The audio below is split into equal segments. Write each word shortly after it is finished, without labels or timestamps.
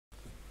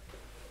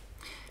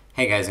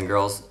Hey guys and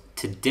girls,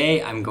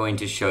 today I'm going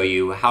to show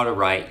you how to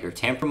write your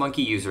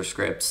Tampermonkey user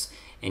scripts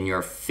in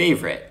your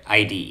favorite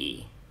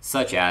IDE,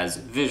 such as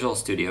Visual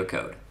Studio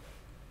Code.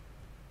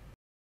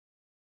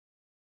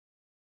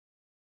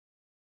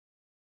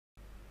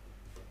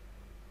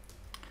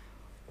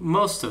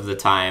 Most of the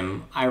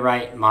time, I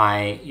write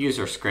my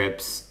user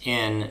scripts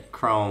in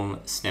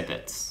Chrome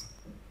snippets.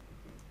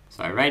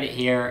 So I write it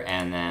here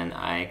and then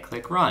I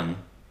click Run.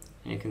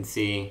 And you can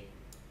see,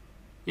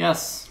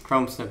 yes,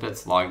 Chrome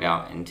snippets logged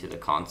out into the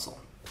console.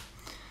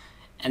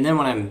 And then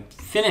when I'm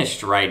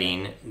finished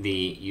writing the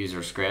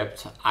user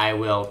script, I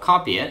will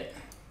copy it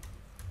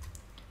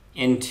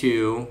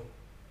into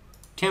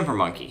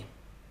Tampermonkey.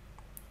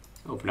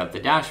 Open up the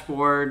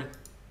dashboard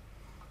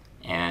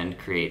and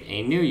create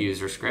a new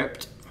user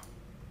script.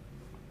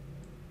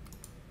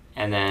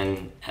 And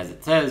then, as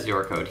it says,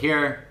 your code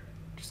here,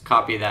 just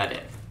copy that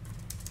in.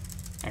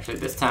 Actually,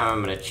 this time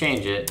I'm going to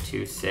change it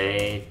to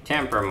say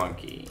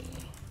Tampermonkey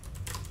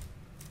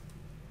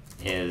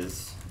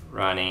is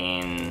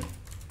running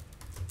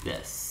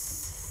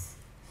this.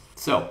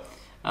 So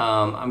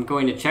I'm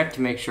going to check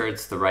to make sure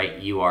it's the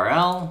right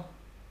URL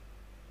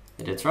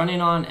that it's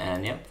running on,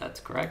 and yep, that's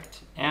correct.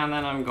 And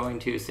then I'm going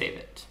to save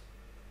it.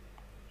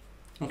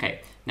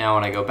 Okay, now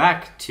when I go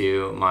back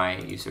to my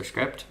user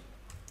script,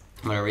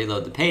 I'm going to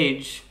reload the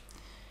page.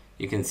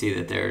 You can see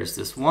that there's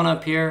this one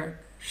up here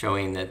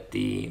showing that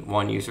the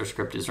one user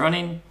script is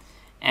running,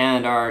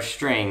 and our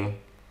string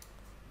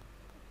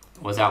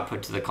was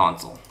output to the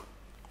console,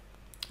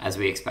 as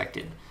we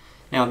expected.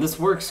 Now this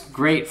works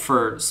great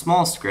for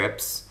small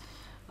scripts,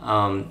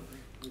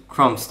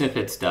 Chrome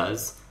snippets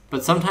does,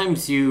 but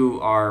sometimes you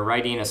are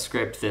writing a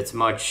script that's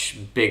much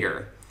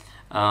bigger.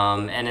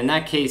 And in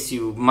that case,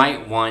 you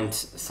might want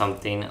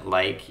something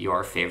like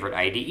your favorite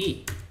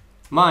IDE,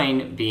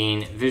 mine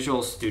being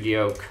Visual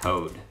Studio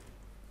Code.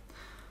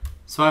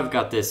 So I've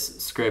got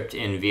this script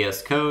in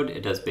VS Code.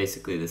 It does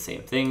basically the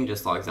same thing,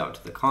 just logs out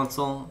to the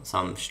console,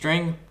 some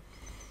string.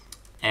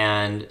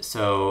 And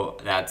so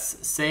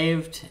that's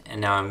saved,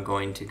 and now I'm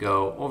going to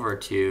go over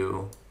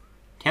to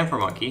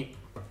Tampermonkey,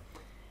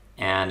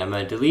 and I'm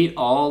going to delete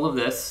all of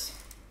this,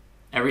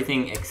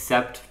 everything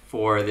except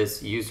for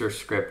this user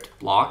script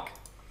block,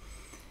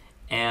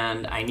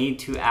 and I need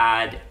to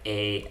add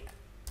a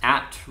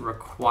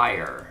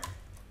 @require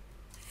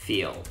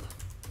field,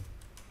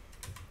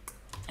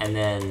 and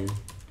then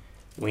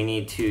we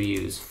need to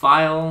use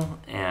file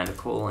and ://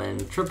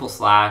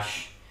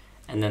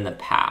 and then the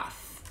path.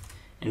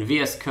 In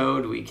VS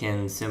Code, we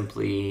can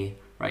simply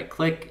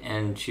right-click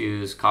and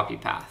choose Copy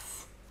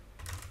Path.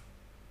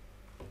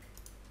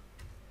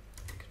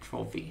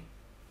 Control-V.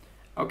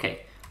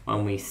 Okay,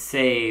 when we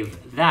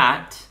save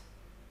that,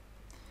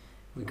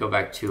 we go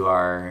back to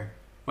our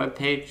web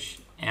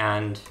page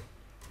and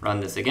run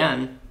this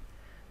again.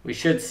 We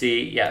should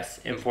see, yes,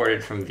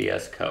 imported from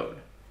VS Code.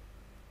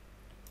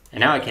 And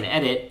now I can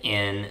edit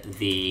in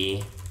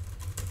VS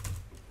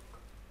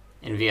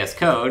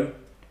Code.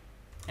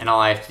 And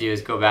all I have to do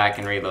is go back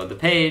and reload the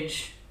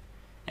page,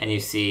 and you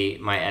see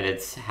my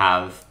edits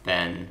have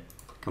been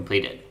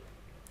completed.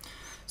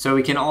 So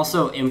we can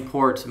also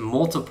import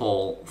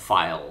multiple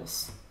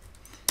files.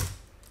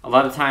 A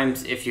lot of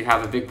times, if you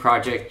have a big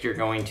project, you're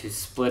going to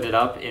split it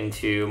up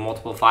into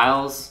multiple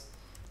files.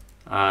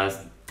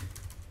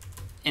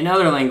 In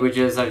other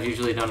languages, I've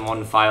usually done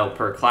one file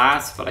per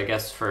class, but I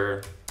guess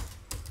for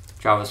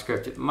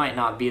JavaScript, it might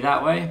not be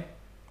that way.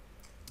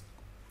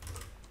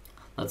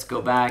 Let's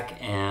go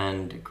back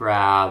and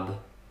grab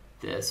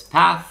this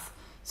path.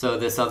 So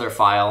this other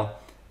file,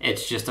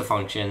 it's just a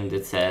function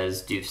that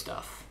says do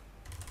stuff.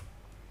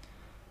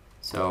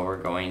 So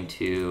we're going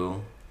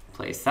to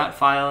place that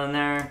file in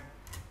there,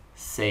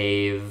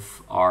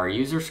 save our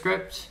user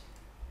script,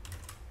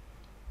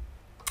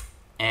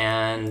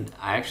 and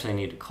I actually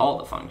need to call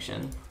the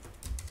function.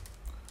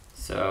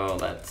 So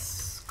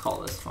let's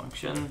call this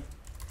function.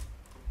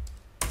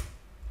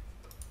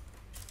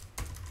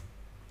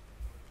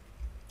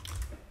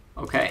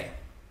 Okay,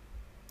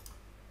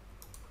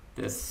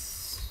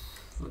 this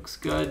looks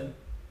good.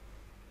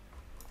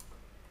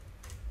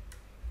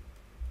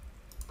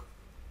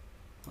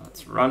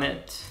 Let's run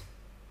it.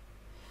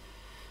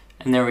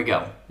 And there we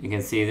go. You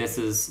can see this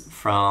is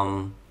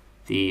from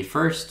the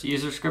first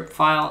user script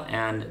file,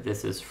 and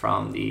this is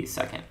from the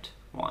second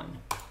one.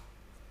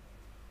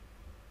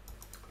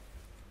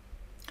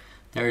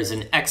 There is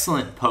an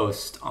excellent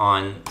post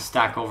on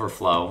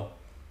StackOverflow.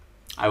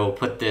 I will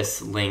put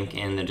this link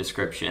in the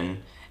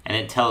description. And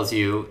it tells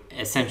you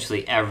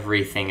essentially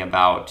everything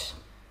about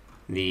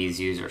these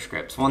user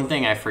scripts. One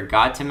thing I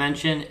forgot to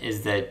mention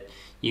is that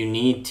you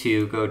need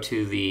to go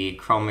to the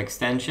Chrome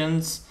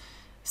extensions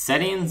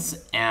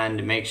settings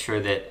and make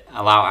sure that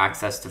allow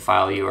access to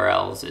file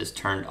URLs is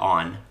turned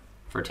on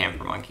for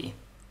Tampermonkey.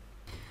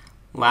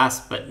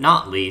 Last but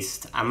not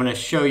least, I'm going to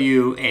show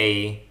you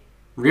a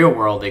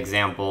real-world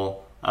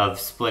example of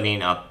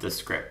splitting up the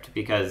script,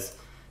 because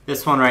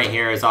this one right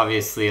here is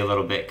obviously a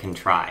little bit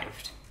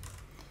contrived.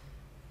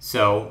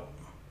 So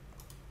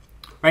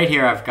right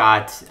here I've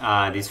got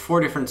these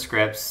 4 different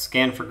scripts: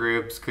 scan for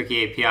groups,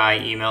 cookie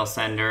API, email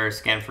sender,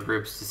 scan for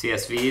groups to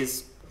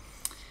CSVs.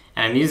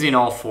 And I'm using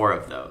all 4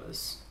 of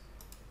those,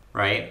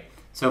 right?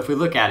 So if we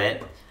look at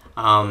it,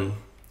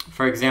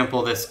 for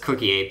example, this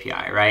cookie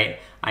API, right?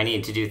 I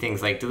need to do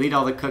things like delete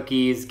all the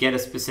cookies, get a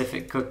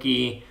specific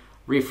cookie,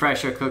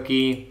 refresh a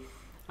cookie.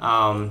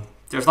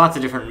 There's lots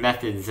of different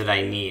methods that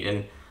I need.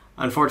 And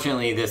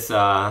unfortunately, this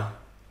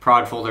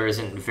prod folder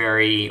isn't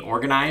very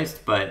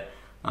organized. But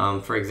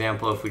for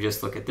example, if we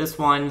just look at this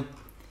one,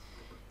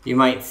 you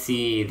might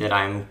see that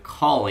I'm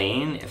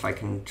calling, if I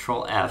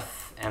control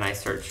F and I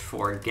search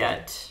for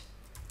get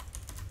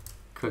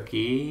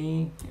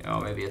cookie, oh,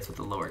 maybe it's with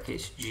a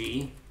lowercase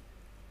g.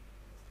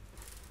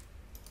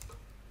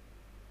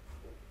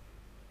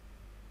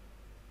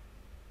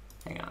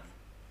 Hang on.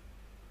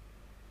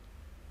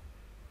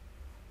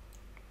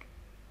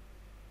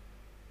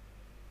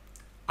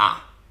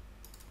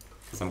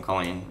 Because I'm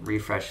calling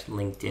refresh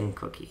LinkedIn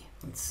cookie.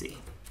 Let's see.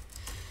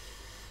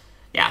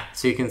 Yeah,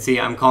 so you can see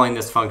I'm calling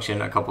this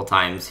function a couple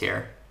times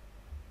here.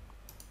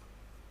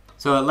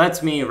 So it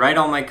lets me write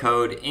all my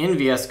code in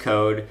VS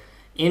Code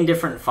in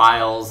different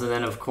files, and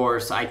then of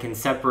course I can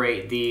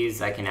separate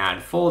these. I can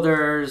add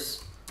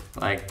folders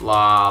like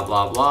blah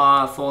blah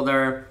blah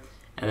folder,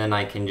 and then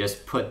I can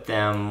just put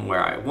them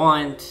where I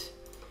want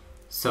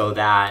so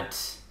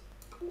that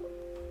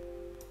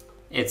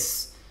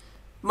it's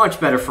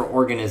much better for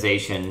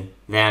organization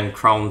than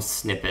Chrome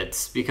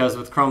snippets, because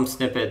with Chrome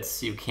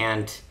snippets you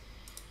can't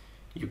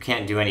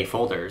do any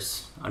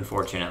folders,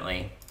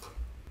 unfortunately.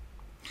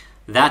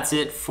 That's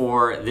it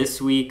for this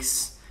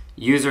week's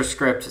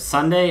UserScript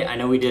Sunday. I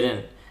know we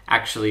didn't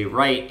actually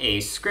write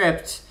a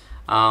script,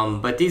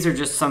 but these are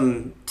just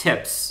some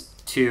tips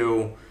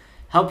to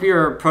help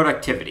your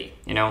productivity.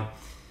 You know,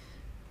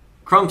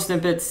 Chrome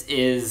snippets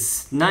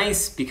is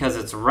nice because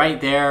it's right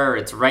there.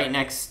 It's right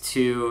next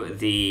to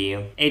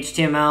the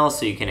HTML,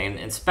 so you can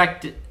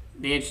inspect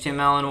the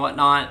HTML and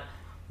whatnot.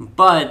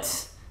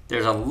 But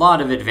there's a lot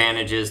of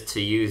advantages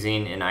to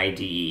using an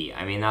IDE.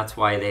 I mean, that's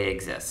why they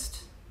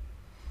exist.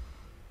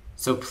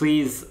 So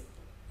please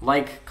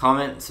like,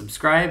 comment,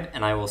 subscribe,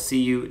 and I will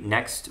see you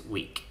next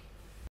week.